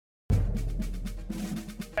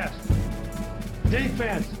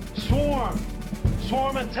Defense, swarm.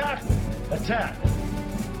 Swarm and tackle. Attack.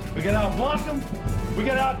 We got to out-block them. We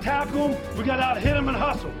got to out-tackle them. We got to out-hit them and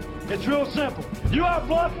hustle. It's real simple. You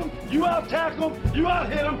out-block them, you out-tackle them, you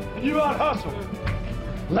out-hit them, and you out-hustle.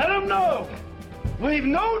 Let them know. Leave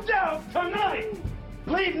no doubt tonight.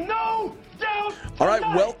 Leave no doubt tonight. All right,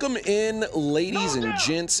 welcome in, ladies and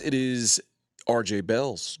gents. It is RJ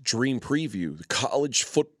Bell's Dream Preview, the college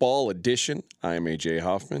football edition. I am AJ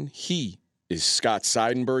Hoffman. He is Scott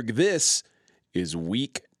Seidenberg. This is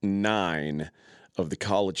week 9 of the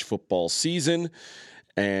college football season,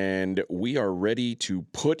 and we are ready to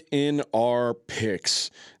put in our picks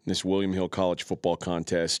in this William Hill College football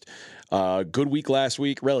contest. Good week last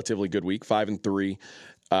week, relatively good week, 5-3.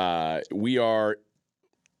 We are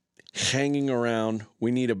hanging around.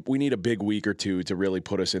 We need a big week or two to really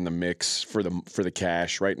put us in the mix for the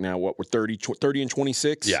cash. Right now, we're 30 and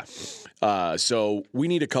 26. Yeah. So we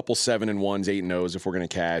need a couple 7-1s, 8-0s if we're going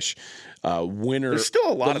to cash. Winner. There's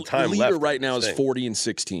still a lot of time left. The leader right now is 40 and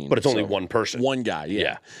 16. But it's only one person. One guy,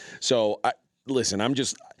 yeah. So, listen,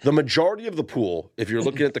 The majority of the pool, if you're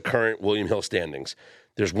looking at the current William Hill standings,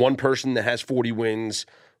 there's one person that has 40 wins,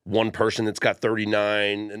 one person that's got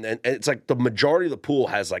 39, and it's like the majority of the pool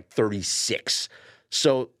has like 36.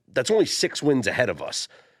 So that's only 6 wins ahead of us.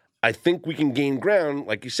 I think we can gain ground,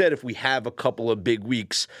 like you said, if we have a couple of big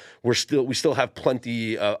weeks. We still have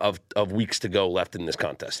plenty of weeks to go left in this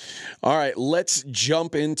contest. All right, let's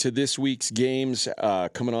jump into this week's games.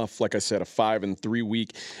 Coming off, like I said, a 5-3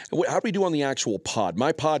 week. How do we do on the actual pod?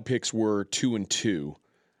 My pod picks were 2-2.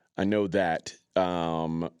 I know that.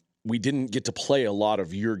 We didn't get to play a lot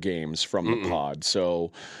of your games from the pod,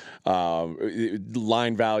 so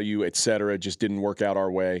line value, et cetera, just didn't work out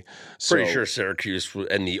our way. Pretty sure Syracuse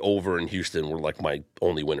and the over in Houston were like my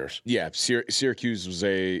only winners. Yeah, Syracuse was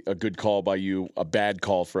a good call by you, a bad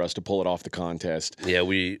call for us to pull it off the contest. Yeah,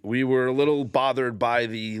 we were a little bothered by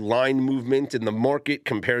the line movement in the market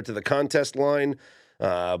compared to the contest line.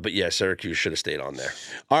 But yeah, Syracuse should have stayed on there.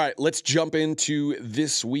 All right, let's jump into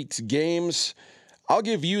this week's games. I'll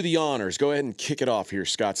give you the honors. Go ahead and kick it off here,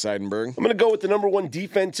 Scott Seidenberg. I'm going to go with the number 1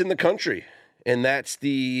 defense in the country, and that's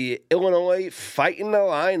the Illinois Fighting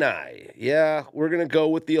Illini. Yeah, we're going to go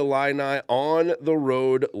with the Illini on the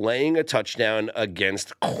road, laying a touchdown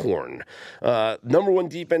against Corn. Number 1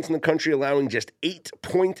 defense in the country, allowing just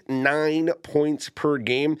 8.9 points per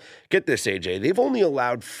game. Get this, AJ. They've only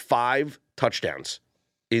allowed 5 touchdowns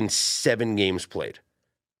in 7 games played.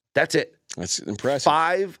 That's it. That's impressive.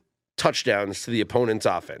 5 touchdowns to the opponent's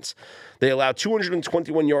offense. They allow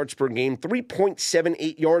 221 yards per game,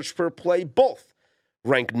 3.78 yards per play, both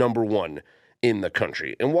ranked number 1 in the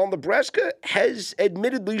country. And while Nebraska has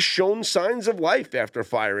admittedly shown signs of life after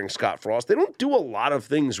firing Scott Frost, they don't do a lot of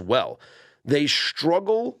things well. They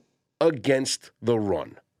struggle against the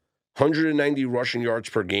run. 190 rushing yards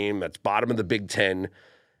per game, that's bottom of the Big Ten.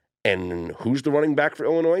 And who's the running back for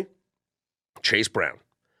Illinois? Chase Brown,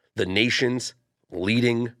 the nation's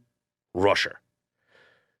leading rusher.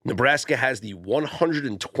 Nebraska has the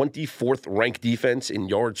 124th ranked defense in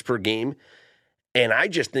yards per game, and I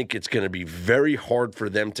just think it's going to be very hard for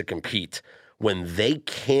them to compete when they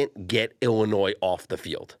can't get Illinois off the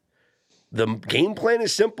field. The game plan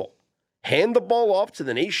is simple. Hand the ball off to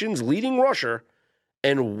the nation's leading rusher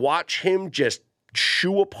and watch him just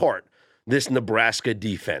chew apart this Nebraska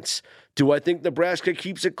defense. Do I think Nebraska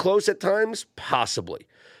keeps it close at times? Possibly.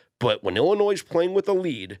 But when Illinois is playing with a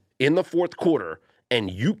lead in the fourth quarter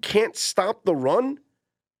and you can't stop the run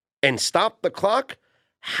and stop the clock,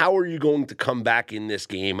 how are you going to come back in this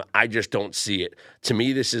game? I just don't see it. To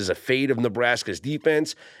me, this is a fade of Nebraska's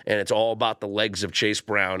defense, and it's all about the legs of Chase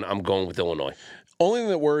Brown. I'm going with Illinois. Only thing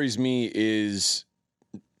that worries me is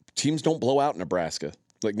teams don't blow out Nebraska.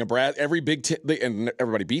 Like Nebraska, and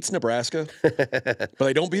everybody beats Nebraska, but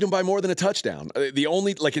they don't beat them by more than a touchdown. The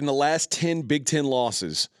only, like in the last 10 Big Ten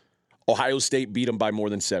losses, Ohio State beat them by more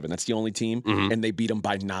than 7. That's the only team, and they beat them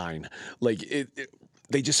by 9. Like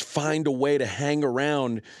they just find a way to hang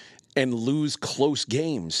around and lose close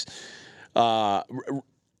games.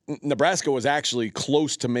 Nebraska was actually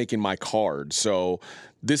close to making my card, so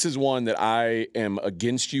this is one that I am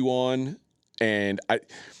against you on, and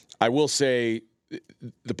I will say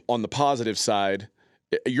on the positive side,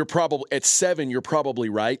 you're probably at 7. You're probably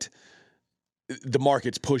right. The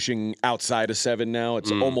market's pushing outside of 7 now.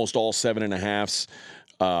 It's almost all 7.5s.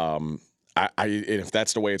 If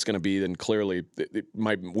that's the way it's going to be, then clearly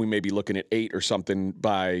we may be looking at 8 or something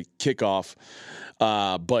by kickoff.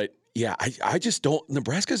 But yeah, I just don't.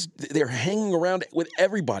 They're hanging around with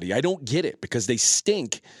everybody. I don't get it because they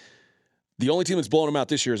stink. The only team that's blowing them out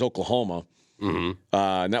this year is Oklahoma.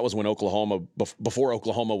 And that was when Oklahoma, before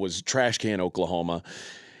Oklahoma was trash can Oklahoma.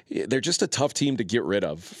 They're just a tough team to get rid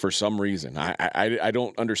of for some reason. I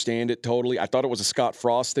don't understand it totally. I thought it was a Scott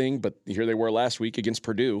Frost thing, but here they were last week against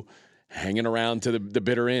Purdue, hanging around to the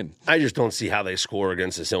bitter end. I just don't see how they score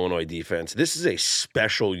against this Illinois defense. This is a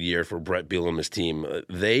special year for Brett Bielema's team.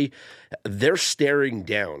 They're staring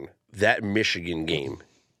down that Michigan game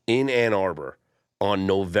in Ann Arbor on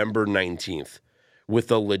November 19th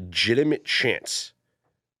with a legitimate chance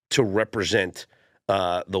to represent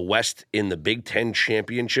the West in the Big Ten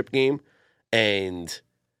championship game and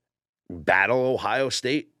battle Ohio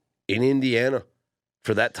State in Indiana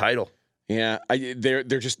for that title. Yeah,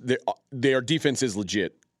 their defense is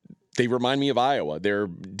legit. They remind me of Iowa. They're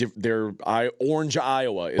orange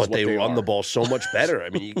Iowa is but what they run are. The ball so much better. I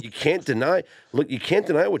mean, you can't deny. Look, you can't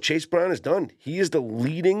deny what Chase Brown has done. He is the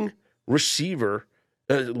leading receiver,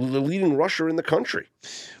 the leading rusher in the country.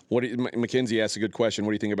 Mackenzie asked a good question.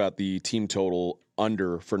 What do you think about the team total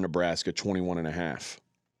under for Nebraska, 21.5?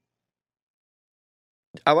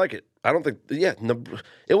 I like it. I don't think. Yeah,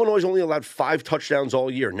 Illinois only allowed 5 touchdowns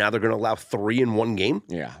all year. Now they're going to allow 3 in one game.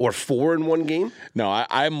 Yeah, or 4 in one game. No,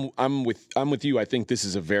 I'm with you. I think this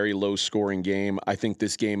is a very low scoring game. I think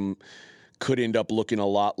this game could end up looking a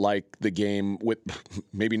lot like the game with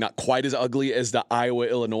maybe not quite as ugly as the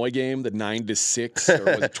Iowa-Illinois game, the 9-6 or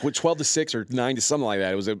was it 12-6 or 9 to something like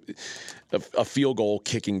that. It was a field goal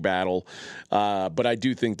kicking battle, but I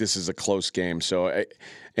do think this is a close game. So,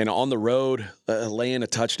 and on the road, laying a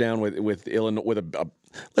touchdown with Illinois with a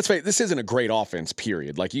let's face it, this isn't a great offense.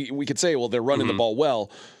 Period. Like we could say, well, they're running the ball well.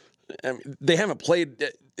 They haven't played.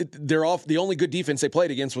 They're off. The only good defense they played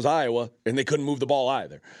against was Iowa, and they couldn't move the ball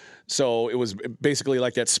either. So it was basically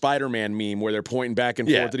like that Spider-Man meme where they're pointing back and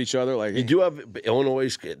forth at each other. Like you do have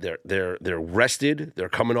Illinois. They're rested. They're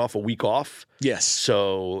coming off a week off. Yes.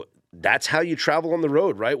 So that's how you travel on the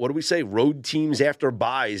road, right? What do we say? Road teams after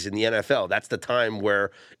byes in the NFL. That's the time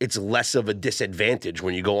where it's less of a disadvantage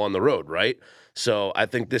when you go on the road, right? So I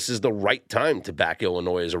think this is the right time to back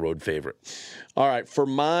Illinois as a road favorite. All right. For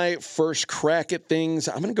my first crack at things,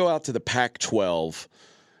 I'm going to go out to the Pac-12.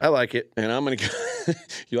 I like it. And I'm going to go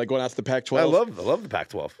 – you like going out to the Pac-12? I love the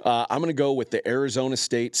Pac-12. I'm going to go with the Arizona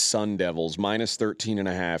State Sun Devils, minus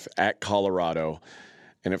 13.5 at Colorado.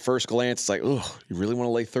 And at first glance, it's like, oh, you really want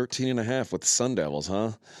to lay 13.5 with the Sun Devils,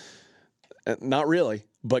 huh? Not really.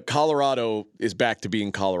 But Colorado is back to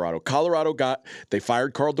being Colorado. They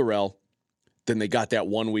fired Carl Durrell. Then they got that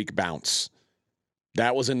 1 week bounce.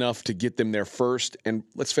 That was enough to get them their first, and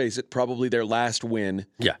let's face it, probably their last win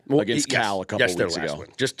against Cal a couple weeks ago. Win.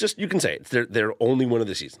 Just you can say it. It's their only win of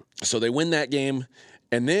the season. So they win that game,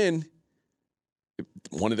 and then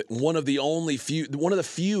one of the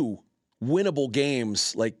few winnable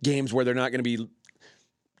games, like games where they're not going to be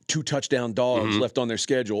 2 touchdown dogs left on their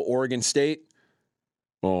schedule. Oregon State,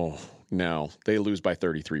 oh no, they lose by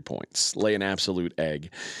 33 points, lay an absolute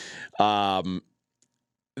egg.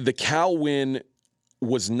 The Cal win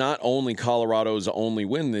was not only Colorado's only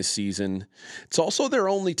win this season, it's also their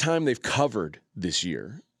only time they've covered this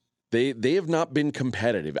year. They have not been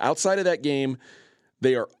competitive. Outside of that game,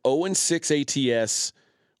 they are 0-6 ATS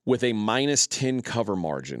with a minus 10 cover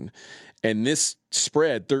margin. And this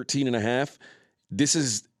spread, 13.5, this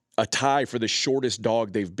is a tie for the shortest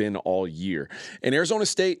dog they've been all year. And Arizona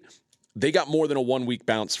State, they got more than a 1 week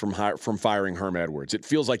bounce from firing Herm Edwards. It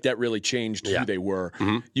feels like that really changed who they were.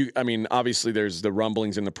 Obviously, there's the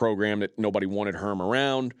rumblings in the program that nobody wanted Herm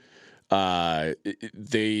around.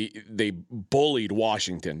 They bullied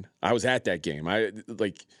Washington. I was at that game.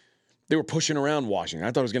 They were pushing around Washington.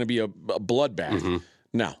 I thought it was going to be a bloodbath.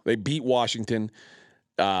 No, they beat Washington.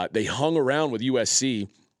 They hung around with USC,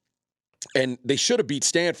 and they should have beat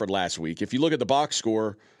Stanford last week. If you look at the box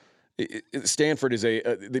score, Stanford is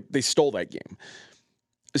they stole that game.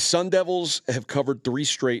 The Sun Devils have covered 3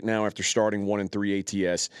 straight now after starting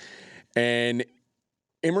 1-3 ATS. And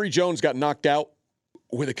Emory Jones got knocked out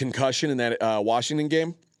with a concussion in that Washington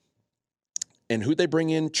game. And who'd they bring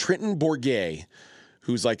in? Trenton Bourguet,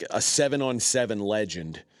 who's like a 7-on-7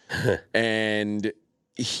 legend. And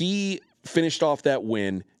he finished off that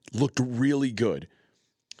win, looked really good.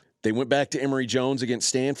 They went back to Emory Jones against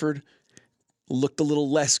Stanford, looked a little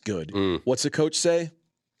less good. What's the coach say?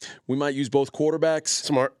 We might use both quarterbacks.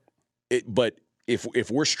 Smart. But if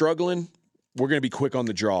we're struggling, we're going to be quick on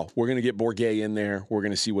the draw. We're going to get Bourguet in there. We're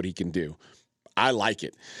going to see what he can do. I like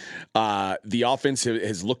it. The offense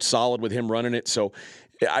has looked solid with him running it. So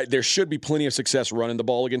there should be plenty of success running the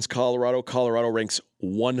ball against Colorado. Colorado ranks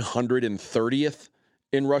 130th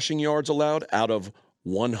in rushing yards allowed out of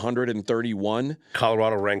 131.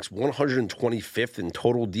 Colorado ranks 125th in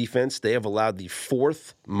total defense. They have allowed the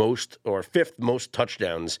fifth most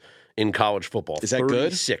touchdowns in college football. Is that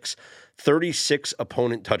 36. good? 36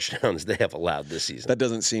 opponent touchdowns they have allowed this season. That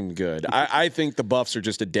doesn't seem good. I think the Buffs are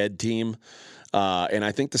just a dead team. And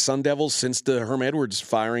I think the Sun Devils, since the Herm Edwards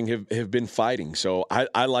firing, have been fighting. So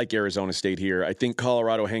I like Arizona State here. I think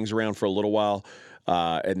Colorado hangs around for a little while.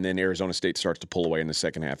 And then Arizona State starts to pull away in the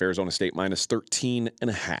second half. Arizona State minus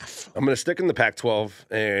 13.5. I'm going to stick in the Pac-12,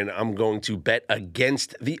 and I'm going to bet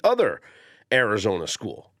against the other Arizona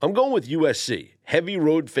school. I'm going with USC. Heavy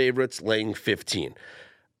road favorites laying 15.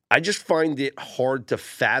 I just find it hard to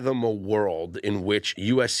fathom a world in which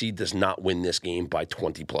USC does not win this game by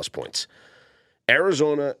 20-plus points.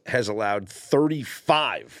 Arizona has allowed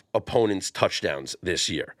 35 opponents' touchdowns this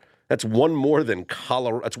year. That's one more than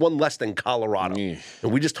Colorado. That's one less than Colorado.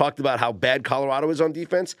 And we just talked about how bad Colorado is on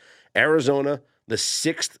defense. Arizona, the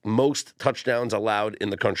sixth most touchdowns allowed in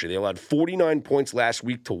the country. They allowed 49 points last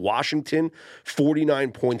week to Washington,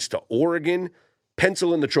 49 points to Oregon.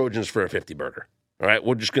 Pencil in the Trojans for a 50-burger. All right,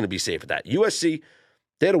 we're just going to be safe with that. USC,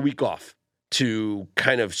 they had a week off to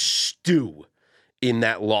kind of stew in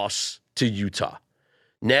that loss to Utah.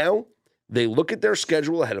 Now, they look at their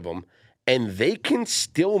schedule ahead of them, and they can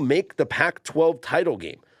still make the Pac-12 title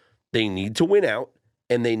game. They need to win out,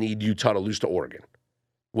 and they need Utah to lose to Oregon,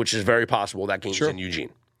 which is very possible. That game's in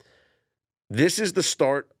Eugene. This is the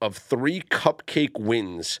start of 3 cupcake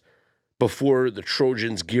wins before the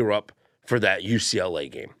Trojans gear up for that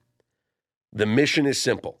UCLA game. The mission is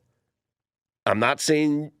simple. I'm not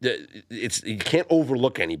saying that you can't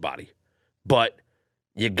overlook anybody, but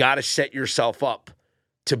you got to set yourself up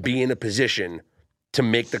to be in a position to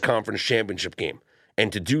make the conference championship game.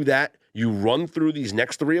 And to do that, you run through these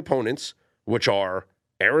next 3 opponents, which are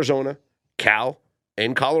Arizona, Cal,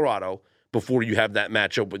 and Colorado, before you have that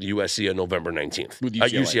matchup with USC on November 19th. With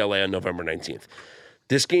UCLA. On November 19th.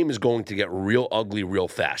 This game is going to get real ugly real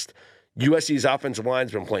fast. USC's offensive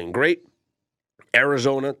line's been playing great.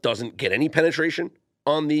 Arizona doesn't get any penetration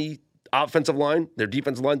on the offensive line. Their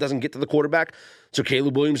defensive line doesn't get to the quarterback. So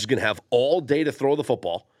Caleb Williams is going to have all day to throw the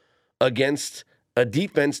football against a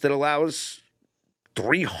defense that allows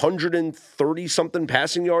 330-something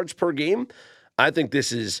passing yards per game. I think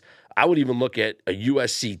this is, I would even look at a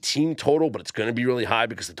USC team total, but it's going to be really high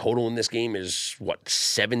because the total in this game is,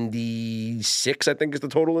 76, I think is the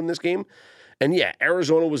total in this game. And yeah,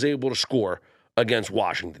 Arizona was able to score against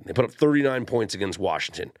Washington. They put up 39 points against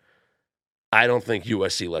Washington. I don't think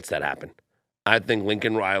USC lets that happen. I think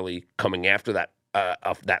Lincoln Riley, coming after that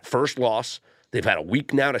first loss, they've had a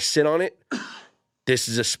week now to sit on it. This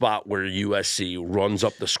is a spot where USC runs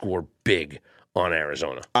up the score big on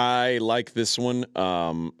Arizona. I like this one.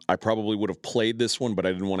 I probably would have played this one, but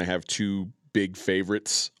I didn't want to have 2 big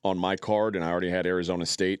favorites on my card, and I already had Arizona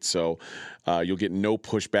State, so you'll get no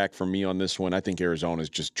pushback from me on this one. I think Arizona is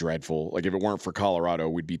just dreadful. Like, if it weren't for Colorado,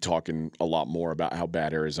 we'd be talking a lot more about how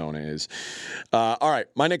bad Arizona is. All right,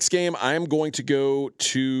 my next game, I am going to go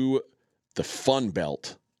to the Fun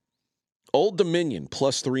Belt. Old Dominion,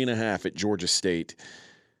 plus 3.5 at Georgia State.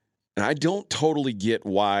 And I don't totally get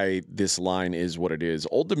why this line is what it is.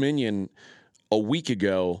 Old Dominion, a week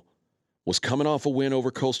ago, was coming off a win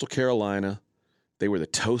over Coastal Carolina. They were the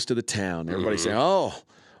toast of the town. Everybody's saying, oh,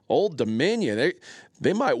 Old Dominion,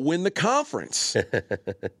 they might win the conference.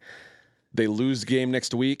 They lose the game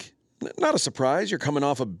next week. Not a surprise. You're coming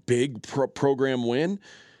off a big program win.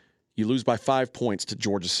 You lose by 5 points to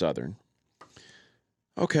Georgia Southern.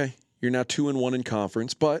 Okay, you're now 2-1 in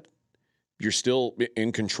conference, but you're still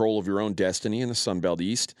in control of your own destiny in the Sun Belt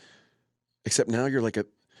East. Except now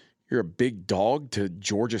you're a big dog to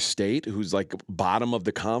Georgia State, who's like bottom of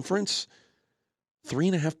the conference.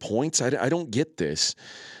 3.5 points. I don't get this.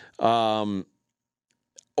 Old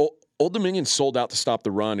Dominion sold out to stop the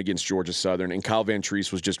run against Georgia Southern, and Kyle Van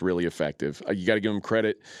Treese was just really effective. You got to give him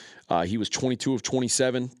credit. He was 22 of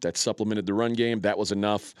 27. That supplemented the run game. That was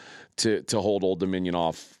enough to hold Old Dominion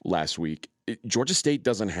off last week. Georgia State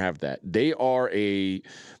doesn't have that.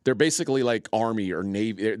 They're basically like Army or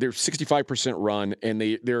Navy. They're 65% run, and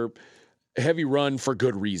they're heavy run for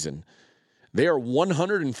good reason. They are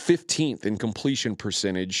 115th in completion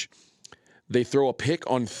percentage. They throw a pick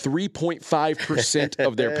on 3.5%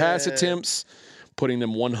 of their pass attempts, putting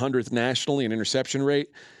them 100th nationally in interception rate.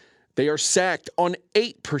 They are sacked on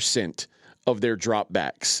 8% of their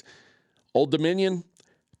dropbacks. Old Dominion,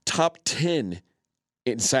 top 10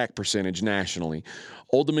 in sack percentage nationally.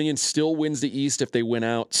 Old Dominion still wins the East if they win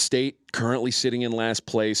out. State currently sitting in last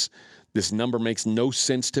place. This number makes no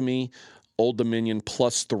sense to me. Old Dominion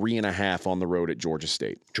plus 3.5 on the road at Georgia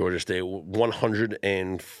State. Georgia State,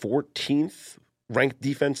 114th ranked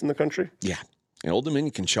defense in the country. Yeah. And Old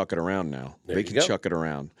Dominion can chuck it around now. They can chuck it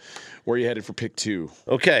around. Where are you headed for pick 2?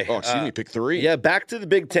 Okay. Oh, excuse me, pick 3. Yeah, back to the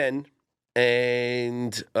Big Ten.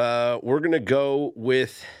 And we're going to go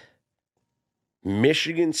with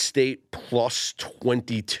Michigan State plus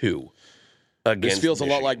 22. This feels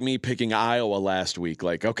Michigan. a lot like me picking Iowa last week.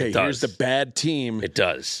 Like, okay, here's the bad team. It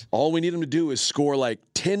does. All we need them to do is score like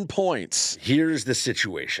 10 points. Here's the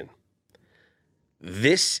situation.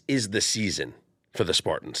 This is the season for the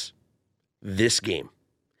Spartans. This game.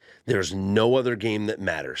 There's no other game that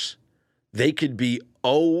matters. They could be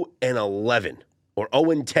 0-11 or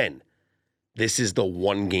 0-10. This is the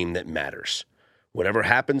one game that matters. Whatever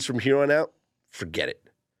happens from here on out, forget it.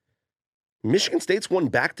 Michigan State's won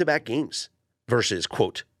back-to-back games versus,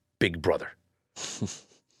 quote, Big Brother.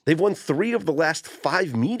 They've won 3 of the last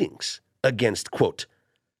 5 meetings against, quote,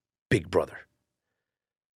 Big Brother.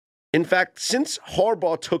 In fact, since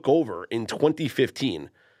Harbaugh took over in 2015,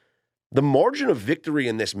 the margin of victory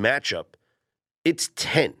in this matchup, it's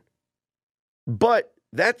 10. But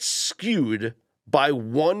that's skewed by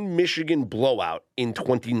one Michigan blowout in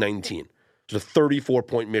 2019. It was a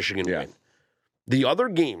 34-point Michigan win. The other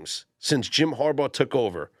games since Jim Harbaugh took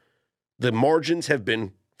over, the margins have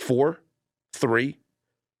been 4, 3,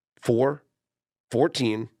 4,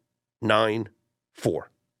 14, 9,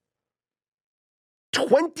 4.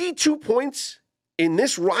 22 points in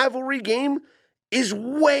this rivalry game is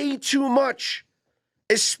way too much,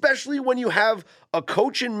 especially when you have a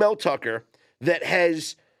coach in Mel Tucker that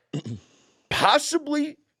has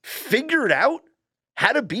possibly figured out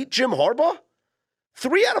how to beat Jim Harbaugh.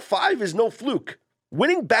 3 out of 5 is no fluke.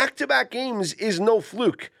 Winning back-to-back games is no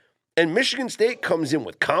fluke. And Michigan State comes in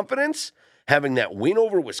with confidence, having that win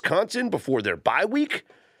over Wisconsin before their bye week.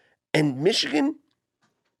 And Michigan,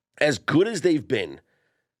 as good as they've been,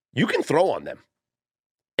 you can throw on them.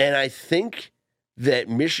 And I think that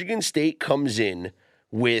Michigan State comes in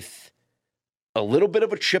with a little bit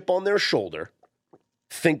of a chip on their shoulder,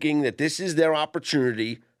 thinking that this is their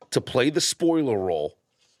opportunity to play the spoiler role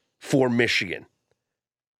for Michigan.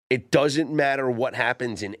 It doesn't matter what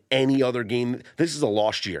happens in any other game. This is a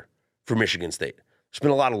lost year for Michigan State. There's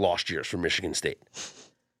been a lot of lost years for Michigan State.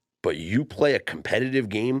 But you play a competitive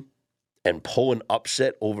game and pull an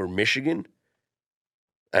upset over Michigan,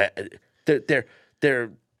 they're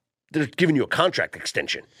giving you a contract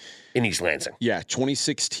extension in East Lansing. Yeah,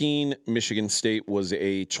 2016, Michigan State was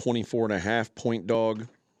a 24.5-point dog,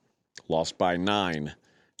 lost by 9.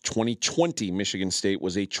 2020, Michigan State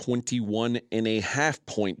was a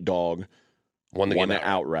 21.5-point dog, won it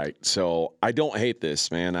outright. So I don't hate this,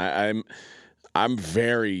 man. I'm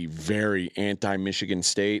very, very anti-Michigan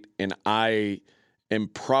State, and I am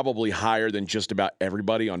probably higher than just about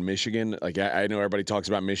everybody on Michigan. Like I know everybody talks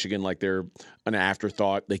about Michigan like they're an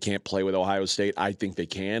afterthought. They can't play with Ohio State. I think they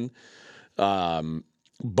can.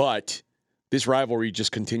 But this rivalry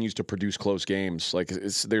just continues to produce close games. Like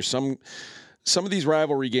there's some of these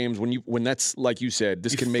rivalry games when that's like you said,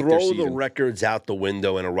 this can make their season. Throw the records out the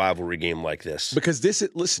window in a rivalry game like this. Because this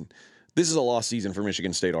is a lost season for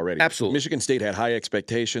Michigan State already. Absolutely. Michigan State had high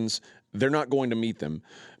expectations. They're not going to meet them.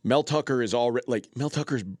 Mel Tucker's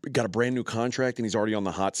got a brand new contract and he's already on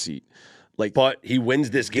the hot seat. But he wins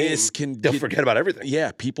this game. They'll forget about everything.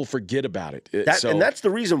 Yeah, people forget about it. And that's the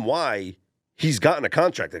reason why he's gotten a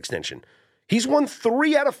contract extension. He's won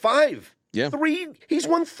 3 out of 5. Yeah. He's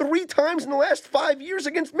won 3 times in the last 5 years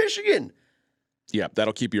against Michigan. Yeah,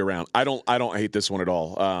 that'll keep you around. I don't hate this one at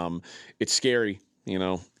all. It's scary,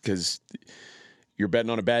 because you're betting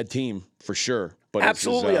on a bad team for sure. But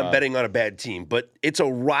absolutely, I'm betting on a bad team. But it's a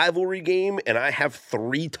rivalry game, and I have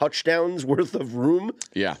 3 touchdowns worth of room.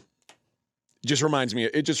 Yeah, it just reminds me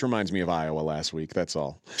of Iowa last week. That's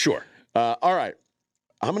all. Sure. All right,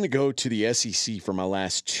 I'm going to go to the SEC for my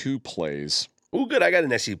last 2 plays. Oh, good. I got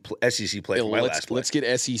an SEC play for my last play. Let's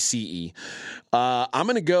get SEC. I'm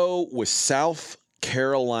going to go with South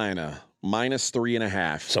Carolina minus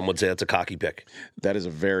 3.5. Some would say that's a cocky pick. That is a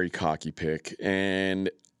very cocky pick. And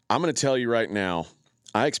I'm going to tell you right now,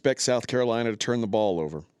 I expect South Carolina to turn the ball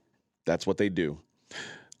over. That's what they do.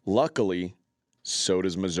 Luckily, so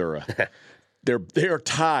does Missouri. They are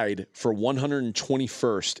tied for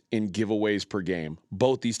 121st in giveaways per game.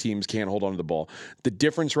 Both these teams can't hold on to the ball. The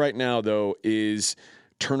difference right now, though, is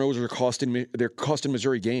turnovers are costing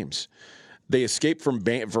Missouri games. They escaped from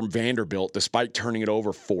Vanderbilt despite turning it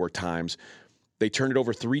over 4 times. They turned it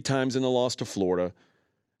over 3 times in the loss to Florida.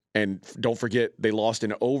 And don't forget, they lost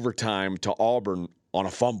in overtime to Auburn on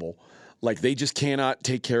a fumble. Like, they just cannot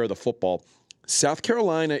take care of the football. South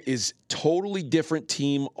Carolina is totally different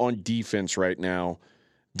team on defense right now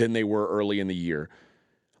than they were early in the year.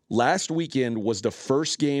 Last weekend was the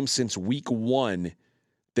first game since week 1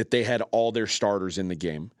 that they had all their starters in the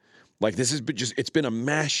game. Like, this has been it's been a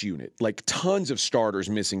mash unit, like tons of starters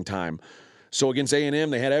missing time. So against A&M,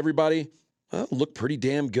 they had everybody look pretty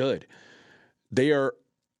damn good. This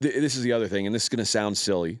is the other thing, and this is going to sound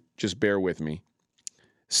silly. Just bear with me.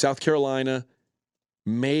 South Carolina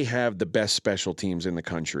may have the best special teams in the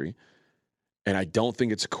country, and I don't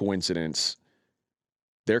think it's a coincidence.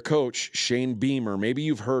 Their coach, Shane Beamer, maybe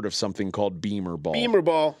you've heard of something called Beamer Ball. Beamer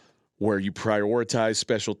Ball. Where you prioritize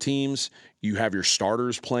special teams. You have your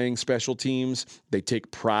starters playing special teams. They take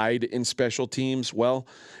pride in special teams. Well,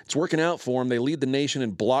 it's working out for them. They lead the nation in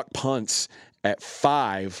block punts at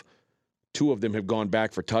 5. 2 of them have gone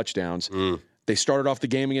back for touchdowns. They started off the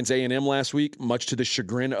game against A&M last week, much to the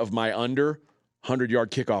chagrin of my 100-yard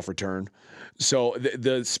kickoff return. So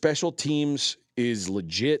the special teams is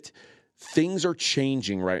legit. Things are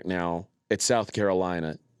changing right now at South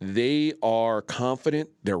Carolina. They are confident.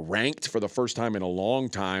 They're ranked for the first time in a long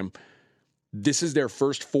time. This is their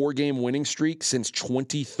first 4-game winning streak since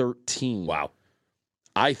 2013. Wow.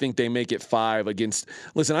 I think they make it 5 against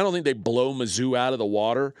 – listen, I don't think they blow Mizzou out of the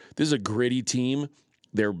water. This is a gritty team.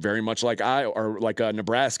 They're very much like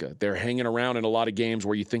Nebraska. They're hanging around in a lot of games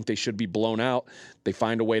where you think they should be blown out. They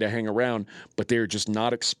find a way to hang around, but they're just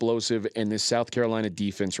not explosive. And this South Carolina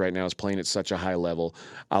defense right now is playing at such a high level.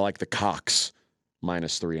 I like the Cox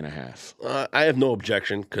 -3.5. I have no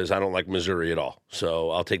objection because I don't like Missouri at all.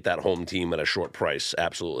 So I'll take that home team at a short price.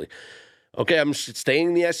 Absolutely. Okay, I'm staying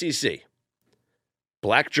in the SEC.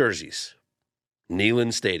 Black jerseys,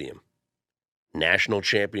 Neyland Stadium, national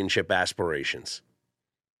championship aspirations.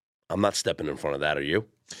 I'm not stepping in front of that, are you?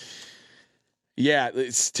 Yeah,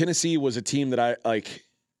 Tennessee was a team that I like.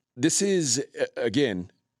 This is, again,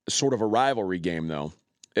 sort of a rivalry game, though.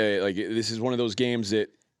 This is one of those games that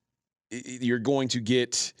you're going to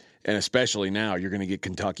get, and especially now, you're going to get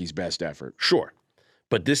Kentucky's best effort. Sure.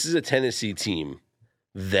 But this is a Tennessee team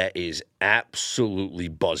that is absolutely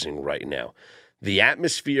buzzing right now. The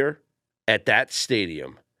atmosphere at that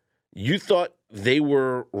stadium, you thought they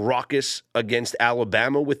were raucous against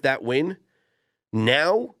Alabama with that win.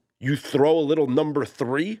 Now you throw a little number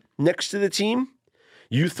 3 next to the team.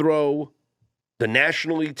 You throw the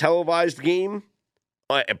nationally televised game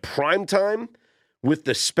at prime time with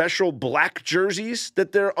the special black jerseys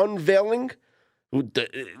that they're unveiling.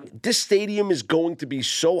 This stadium is going to be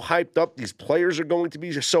so hyped up. These players are going to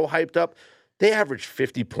be so hyped up. They average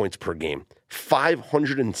 50 points per game,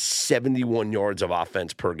 571 yards of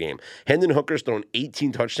offense per game. Hendon Hooker's thrown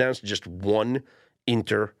 18 touchdowns to just 1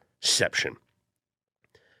 interception.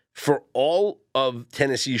 For all of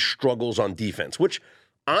Tennessee's struggles on defense, which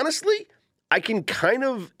honestly I can kind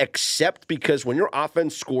of accept because when your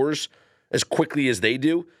offense scores as quickly as they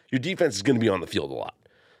do, your defense is going to be on the field a lot.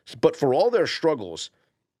 But for all their struggles,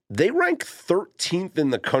 they rank 13th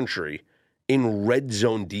in the country in red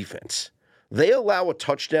zone defense. They allow a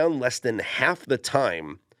touchdown less than half the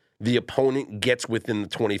time the opponent gets within the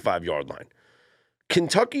 25-yard line.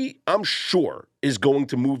 Kentucky, I'm sure, is going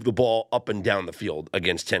to move the ball up and down the field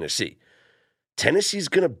against Tennessee. Tennessee's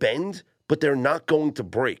going to bend, but they're not going to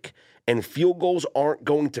break. And field goals aren't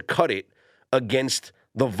going to cut it against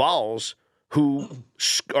the Vols, who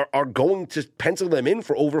are going to pencil them in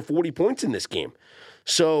for over 40 points in this game.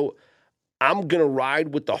 So I'm going to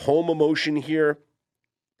ride with the home emotion here,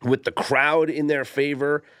 with the crowd in their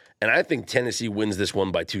favor, and I think Tennessee wins this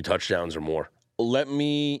one by 2 touchdowns or more. I'm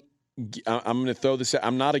going to throw this out.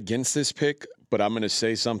 I'm not against this pick, but I'm going to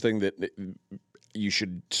say something that you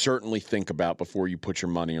should certainly think about before you put your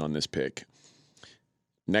money on this pick.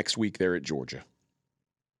 Next week, they're at Georgia.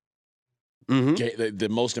 Mm-hmm. The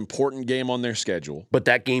most important game on their schedule. But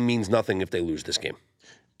that game means nothing if they lose this game.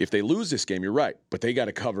 If they lose this game, you're right, but they got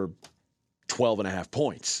to cover 12.5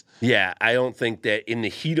 points. Yeah, I don't think that in the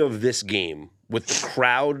heat of this game, with the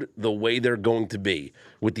crowd the way they're going to be,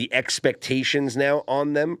 with the expectations now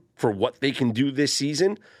on them for what they can do this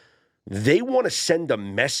season, they want to send a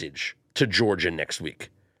message to Georgia next week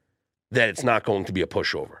that it's not going to be a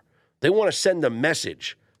pushover. They want to send a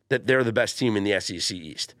message that they're the best team in the SEC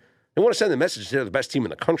East. They want to send a message that they're the best team in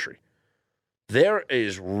the country. There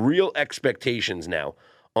is real expectations now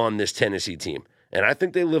on this Tennessee team, and I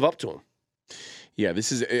think they live up to them. Yeah,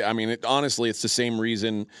 honestly, it's the same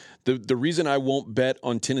reason. The reason I won't bet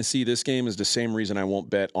on Tennessee this game is the same reason I won't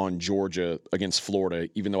bet on Georgia against Florida,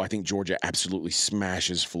 even though I think Georgia absolutely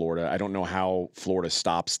smashes Florida. I don't know how Florida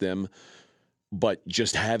stops them, but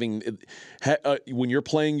just having when you're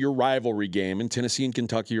playing your rivalry game, and Tennessee and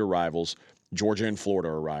Kentucky are rivals, Georgia and Florida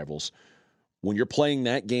are rivals. When you're playing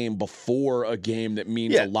that game before a game that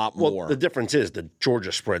means a lot more. The difference is the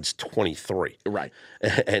Georgia spread's 23. Right.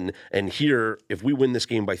 And here, if we win this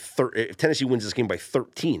game by if Tennessee wins this game by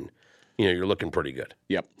 13, you're looking pretty good.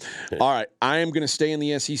 Yep. All right. I am going to stay in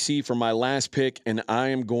the SEC for my last pick, and I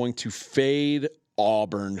am going to fade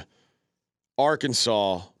Auburn.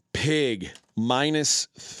 Arkansas, Pig,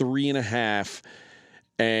 -3.5.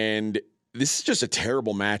 And this is just a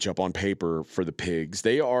terrible matchup on paper for the Pigs.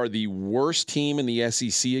 They are the worst team in the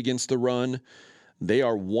SEC against the run. They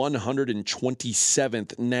are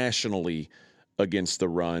 127th nationally against the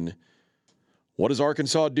run. What does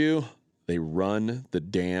Arkansas do? They run the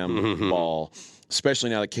damn ball,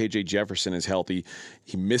 especially now that KJ Jefferson is healthy.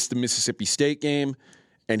 He missed the Mississippi State game,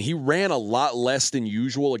 and he ran a lot less than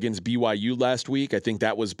usual against BYU last week. I think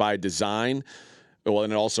that was by design. Well,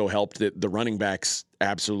 and it also helped that the running backs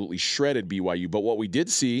absolutely shredded BYU. But what we did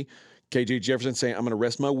see, KJ Jefferson saying, I'm going to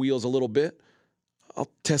rest my wheels a little bit.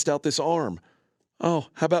 I'll test out this arm. Oh,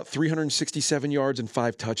 how about 367 yards and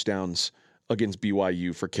 5 touchdowns against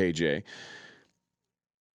BYU for KJ?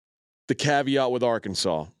 The caveat with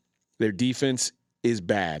Arkansas, their defense is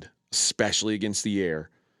bad, especially against the air.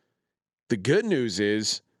 The good news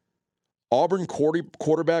is Auburn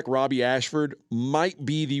quarterback Robbie Ashford might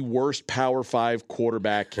be the worst Power 5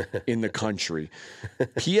 quarterback in the country.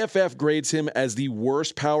 PFF grades him as the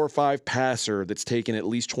worst Power 5 passer that's taken at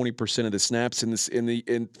least 20% of the snaps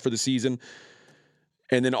for the season.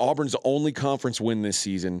 And then Auburn's only conference win this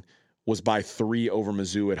season was by 3 over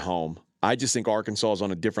Mizzou at home. I just think Arkansas is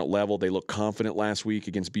on a different level. They looked confident last week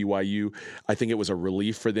against BYU. I think it was a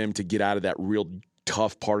relief for them to get out of that real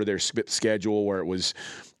tough part of their schedule where it was,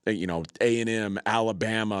 A&M,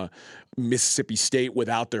 Alabama, Mississippi State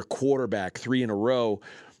without their quarterback 3 in a row.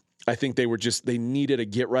 I think they needed a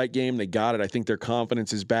get-right game. They got it. I think their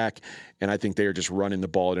confidence is back, and I think they are just running the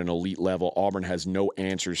ball at an elite level. Auburn has no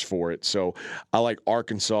answers for it. So I like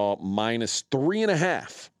Arkansas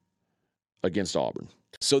 -3.5 against Auburn.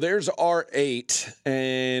 So there's our 8,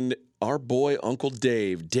 and our boy Uncle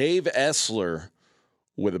Dave Essler,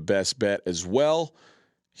 with a best bet as well.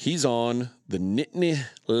 He's on the Nittany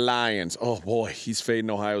Lions. Oh, boy, he's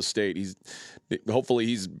fading Ohio State. Hopefully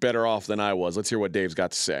he's better off than I was. Let's hear what Dave's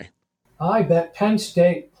got to say. I bet Penn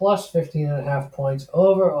State plus 15.5 points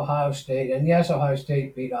over Ohio State. And yes, Ohio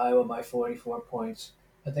State beat Iowa by 44 points.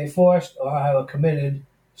 But they forced, or Iowa committed,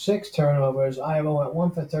 6 turnovers. Iowa went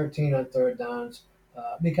 1 for 13 on third downs.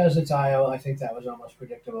 Because it's Iowa, I think that was almost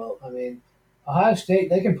predictable. I mean, Ohio State,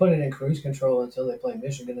 they can put it in cruise control until they play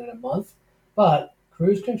Michigan in a month. But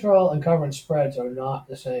cruise control and covering spreads are not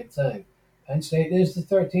the same thing. Penn State is the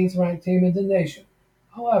 13th ranked team in the nation.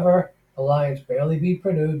 However, the Lions barely beat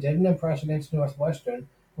Purdue, didn't impress against Northwestern,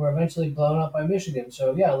 were eventually blown up by Michigan.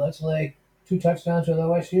 So, yeah, let's lay 2 touchdowns with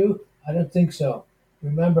OSU? I don't think so.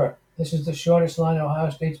 Remember, this is the shortest line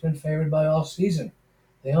Ohio State's been favored by all season.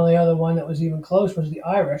 The only other one that was even close was the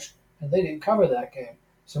Irish, and they didn't cover that game.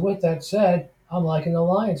 So with that said, I'm liking the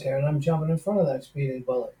Lions here, and I'm jumping in front of that speeding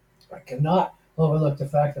bullet. I cannot overlook the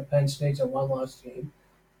fact that Penn State's a one-loss team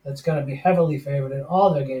that's going to be heavily favored in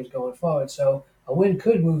all their games going forward. So a win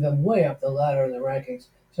could move them way up the ladder in the rankings.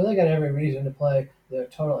 So they got every reason to play their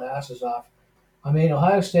total asses off. I mean,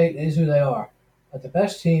 Ohio State is who they are, but the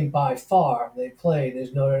best team by far they've played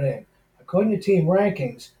is Notre Dame. According to team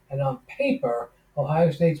rankings, and on paper,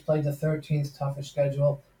 Ohio State's played the 13th toughest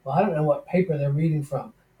schedule. Well, I don't know what paper they're reading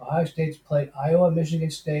from. Ohio State's played Iowa,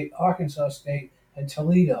 Michigan State, Arkansas State, and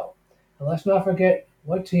Toledo. And let's not forget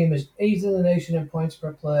what team is 8th in the nation in points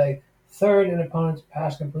per play, 3rd in opponents'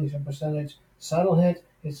 pass completion percentage. Subtle hint,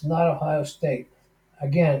 it's not Ohio State.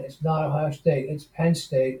 Again, it's not Ohio State. It's Penn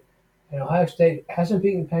State. And Ohio State hasn't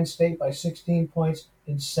beaten Penn State by 16 points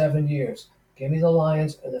in 7 years. Give me the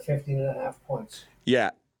Lions and the 15.5 points. Yeah.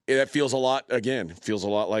 That feels a lot like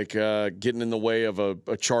getting in the way of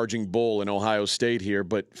a charging bull in Ohio State here,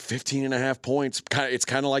 but 15.5 points, it's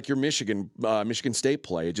kind of like your Michigan State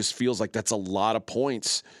play. It just feels like that's a lot of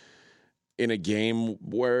points in a game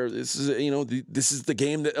where this is the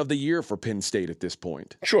game of the year for Penn State at this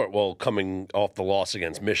point. Sure. Well, coming off the loss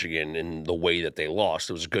against Michigan in the way that they lost,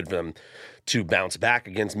 it was good for them to bounce back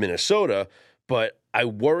against Minnesota, but I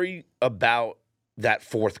worry about that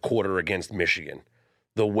fourth quarter against Michigan.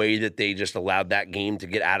 The way that they just allowed that game to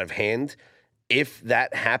get out of hand. If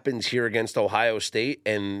that happens here against Ohio State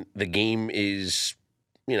and the game is,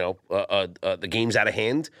 the game's out of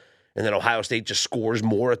hand and then Ohio State just scores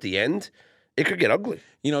more at the end, it could get ugly.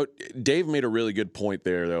 Dave made a really good point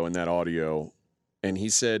there, though, in that audio. And he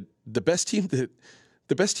said the best team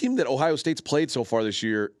that Ohio State's played so far this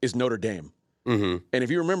year is Notre Dame. And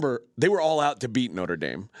if you remember, they were all out to beat Notre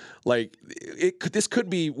Dame. Like, this could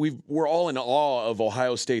be, we're all in awe of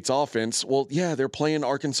Ohio State's offense. Well, yeah, they're playing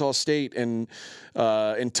Arkansas State and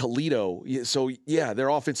Toledo. So, yeah, their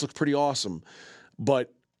offense looks pretty awesome.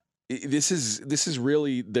 But this is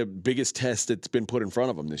really the biggest test that's been put in front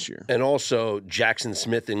of them this year. And also, Jackson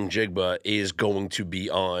Smith and Jigba is going to be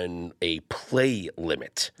on a play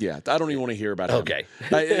limit. Yeah, I don't even want to hear about him. Okay.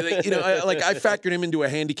 I factored him into a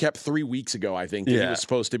handicap 3 weeks ago, I think, that he was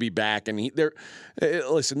supposed to be back. And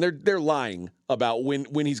they're lying about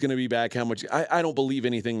when he's going to be back, how much. I don't believe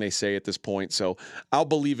anything they say at this point. So I'll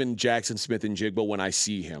believe in Jackson Smith and Jigba when I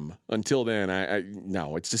see him. Until then,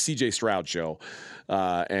 no, it's the CJ Stroud show.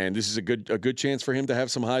 And this is a good chance for him to have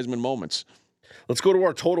some Heisman moments. Let's go to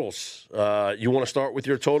our totals. You want to start with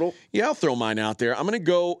your total? Yeah, I'll throw mine out there. I'm going to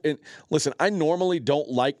go and listen. I normally don't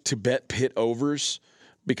like to bet Pitt overs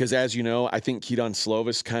because, as you know, I think Keaton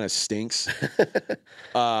Slovis kind of stinks.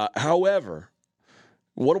 However,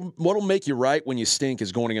 what'll make you right when you stink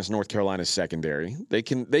is going against North Carolina's secondary. They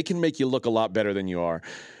can make you look a lot better than you are.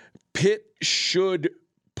 Pitt should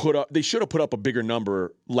have put up a bigger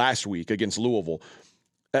number last week against Louisville.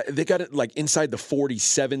 They got it like inside the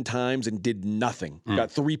 47 times and did nothing.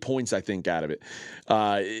 Got 3 points, I think, out of it.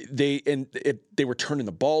 They were turning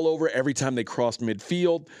the ball over every time they crossed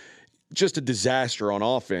midfield. Just a disaster on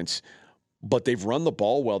offense. But they've run the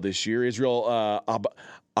ball well this year. Israel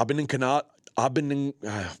Abinakonda.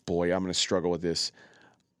 Boy, I'm going to struggle with this.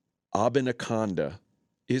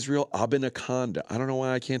 Israel Abinakonda. I don't know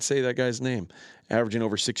why I can't say that guy's name. Averaging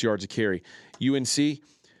over 6 yards a carry. UNC,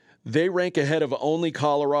 they rank ahead of only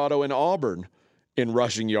Colorado and Auburn in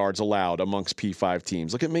rushing yards allowed amongst P5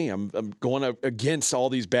 teams. Look at me. I'm going against all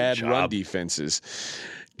these bad run defenses.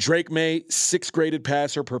 Drake May, 6th graded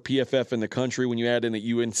passer per PFF in the country. When you add in that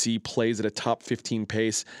UNC plays at a top 15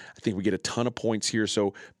 pace, I think we get a ton of points here.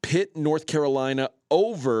 So Pitt, North Carolina,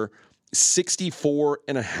 over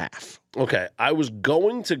 64.5. Okay, I was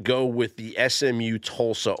going to go with the SMU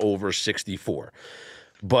Tulsa over 64,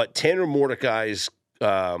 but Tanner Mordecai's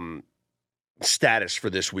status for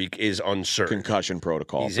this week is uncertain. Concussion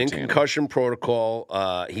protocol. He's in concussion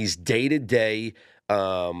protocol. He's day-to-day.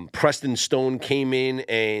 Preston Stone came in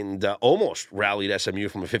and almost rallied SMU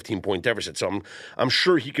from a 15-point deficit, so I'm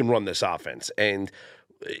sure he can run this offense. And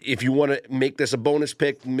if you want to make this a bonus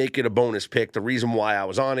pick, make it a bonus pick. The reason why I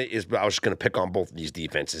was on it is I was just going to pick on both of these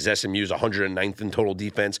defenses. SMU's 109th in total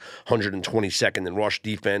defense, 122nd in rush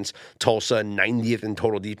defense. Tulsa, 90th in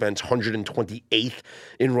total defense, 128th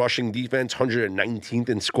in rushing defense, 119th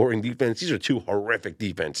in scoring defense. These are two horrific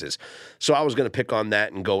defenses. So I was going to pick on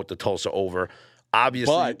that and go with the Tulsa over.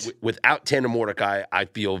 Obviously, without Tanner Mordecai, I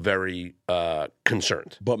feel very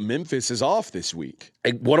concerned. But Memphis is off this week.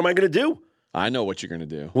 What am I going to do? I know what you're going to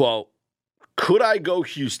do. Well, could I go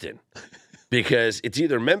Houston? Because it's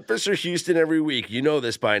either Memphis or Houston every week. You know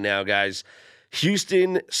this by now, guys.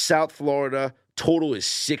 Houston, South Florida, total is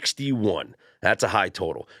 61. That's a high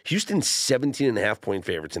total. Houston's 17.5-point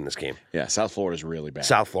favorites in this game. Yeah, South Florida's really bad.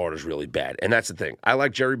 South Florida's really bad. And that's the thing. I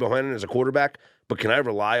like Jerry Bohannon as a quarterback, but can I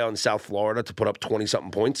rely on South Florida to put up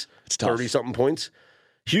 20-something points? It's tough. 30-something points?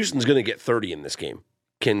 Houston's going to get 30 in this game.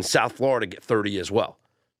 Can South Florida get 30 as well?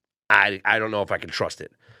 I don't know if I can trust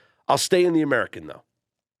it. I'll stay in the American, though,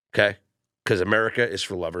 okay? Because America is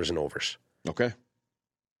for lovers and overs. Okay.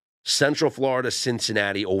 Central Florida,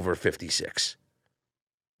 Cincinnati, over 56.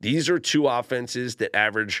 These are two offenses that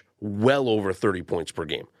average well over 30 points per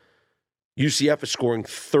game. UCF is scoring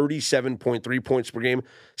 37.3 points per game.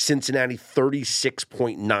 Cincinnati,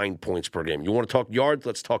 36.9 points per game. You want to talk yards?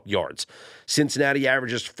 Let's talk yards. Cincinnati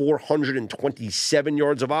averages 427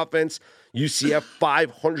 yards of offense. UCF,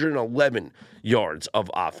 511 yards of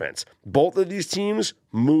offense. Both of these teams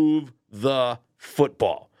move the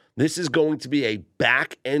football. This is going to be a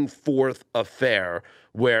back and forth affair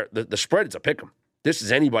where the spread is a pick 'em. This is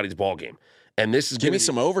anybody's ball game. And this is Give me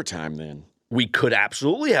some overtime then. We could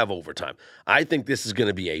absolutely have overtime. I think this is going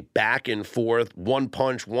to be a back and forth, one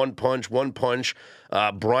punch. Bryant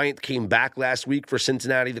came back last week for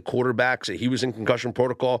Cincinnati, the quarterback. So he was in concussion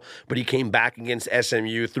protocol, but he came back against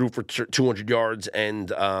SMU, threw for 200 yards and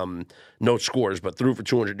no scores, but threw for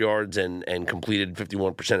 200 yards and completed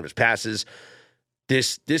 51% of his passes.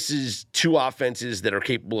 This is two offenses that are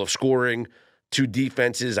capable of scoring, two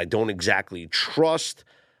defenses I don't exactly trust.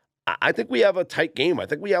 I think we have a tight game. I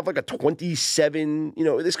think we have like a 27,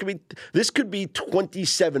 this could be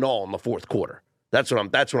 27-all in the fourth quarter. That's what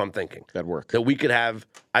I'm thinking. That'd work. That we could have,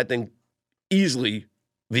 I think, easily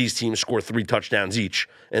these teams score 3 touchdowns each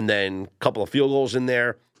and then a couple of field goals in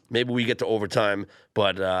there. Maybe we get to overtime,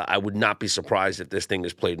 but I would not be surprised if this thing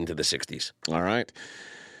is played into the 60s. All right.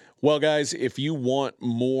 Well, guys, if you want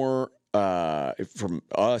more from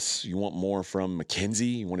us, you want more from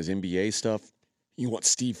McKenzie, you want his NBA stuff, you want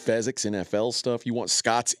Steve Fezzik's NFL stuff, you want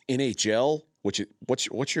Scott's NHL,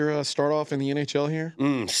 what's your start off in the NHL here?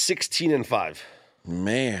 16-5.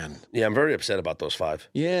 Man. Yeah, I'm very upset about those 5.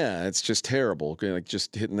 Yeah, it's just terrible. Like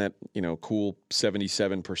just hitting that, cool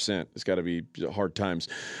 77%. It's got to be hard times.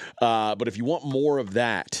 But if you want more of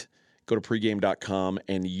that, go to pregame.com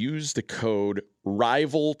and use the code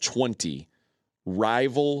RIVAL20.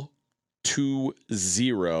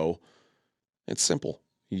 RIVAL20. It's simple.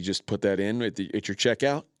 You just put that in at your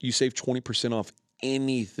checkout. You save 20% off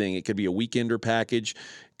anything. It could be a weekender package.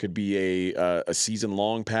 It could be a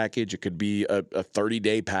season-long package. It could be a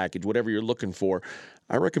 30-day package, whatever you're looking for.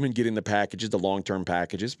 I recommend getting the packages, the long-term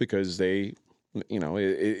packages, because you're going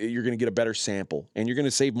to get a better sample, and you're going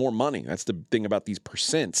to save more money. That's the thing about these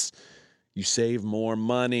percents. You save more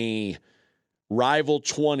money. Rival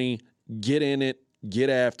 20, get in it.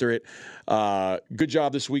 Get after it. Good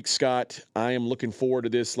job this week, Scott. I am looking forward to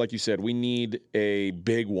this. Like you said, we need a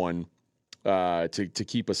big one to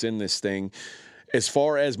keep us in this thing. As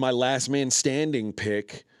far as my last man standing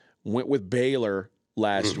pick, went with Baylor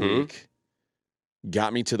last week.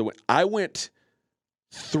 Got me to the win. I went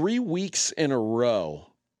 3 weeks in a row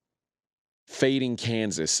fading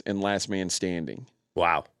Kansas in last man standing.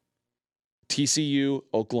 Wow. TCU,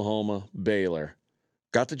 Oklahoma, Baylor.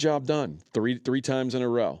 Got the job done three times in a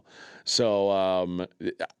row. So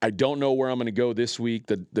I don't know where I'm going to go this week.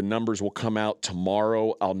 The numbers will come out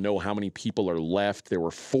tomorrow. I'll know how many people are left. There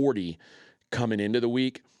were 40 coming into the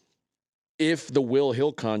week. If the Will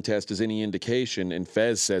Hill contest is any indication, and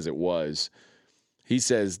Fez says it was, he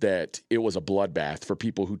says that it was a bloodbath for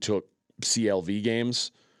people who took CLV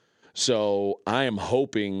games. So I am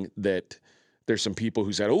hoping that there's some people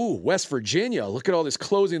who said, "Oh, West Virginia, look at all this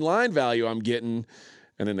closing line value I'm getting."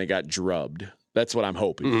 And then they got drubbed. That's what I'm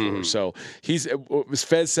hoping for. So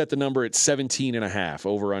Fez set the number at 17.5,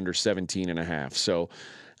 over under 17.5. So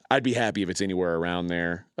I'd be happy if it's anywhere around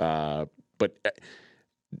there. But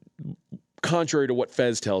contrary to what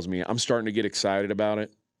Fez tells me, I'm starting to get excited about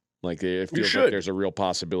it. Like it feels like there's a real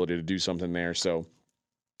possibility to do something there. So,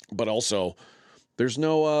 but also there's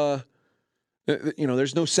no,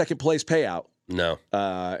 there's no second place payout. No.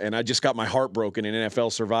 And I just got my heart broken in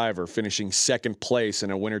NFL Survivor, finishing second place in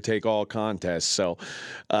a winner-take-all contest. So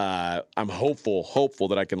I'm hopeful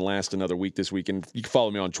that I can last another week this week. And you can follow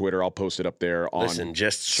me on Twitter. I'll post it up there on Listen,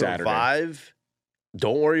 just Saturday. Survive.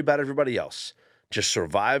 Don't worry about everybody else. Just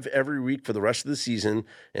survive every week for the rest of the season.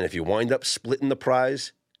 And if you wind up splitting the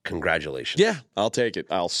prize, congratulations. Yeah, I'll take it.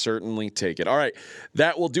 I'll certainly take it. All right,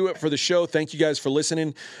 that will do it for the show. Thank you guys for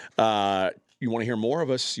listening. You want to hear more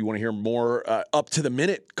of us? You want to hear more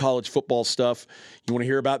up-to-the-minute college football stuff? You want to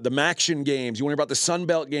hear about the MACtion games? You want to hear about the Sun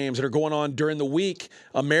Belt games that are going on during the week,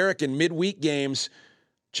 American midweek games?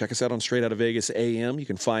 Check us out on Straight Outta Vegas AM. You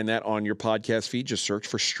can find that on your podcast feed. Just search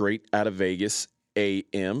for Straight Outta Vegas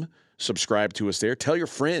AM. Subscribe to us there. Tell your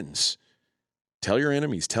friends. Tell your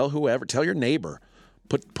enemies. Tell whoever. Tell your neighbor.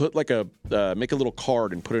 Put like make a little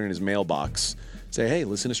card and put it in his mailbox. Say, hey,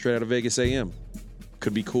 listen to Straight Outta Vegas AM.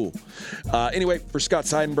 Could be cool. Anyway, for Scott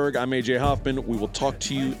Seidenberg, I'm AJ Hoffman. We will talk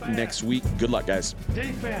to you next week. Good luck, guys.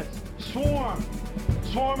 Defense, swarm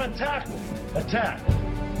and tackle, attack.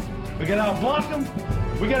 We got to out-block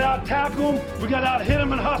them, we got to out-tackle them, we got to out-hit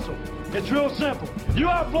them and hustle. It's real simple. You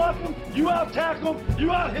out-block them, you out-tackle them,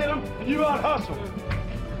 you out-hit them, and you out-hustle.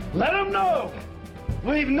 Let them know.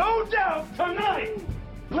 Leave no doubt tonight.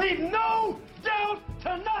 Leave no doubt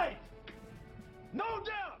tonight. No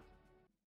doubt.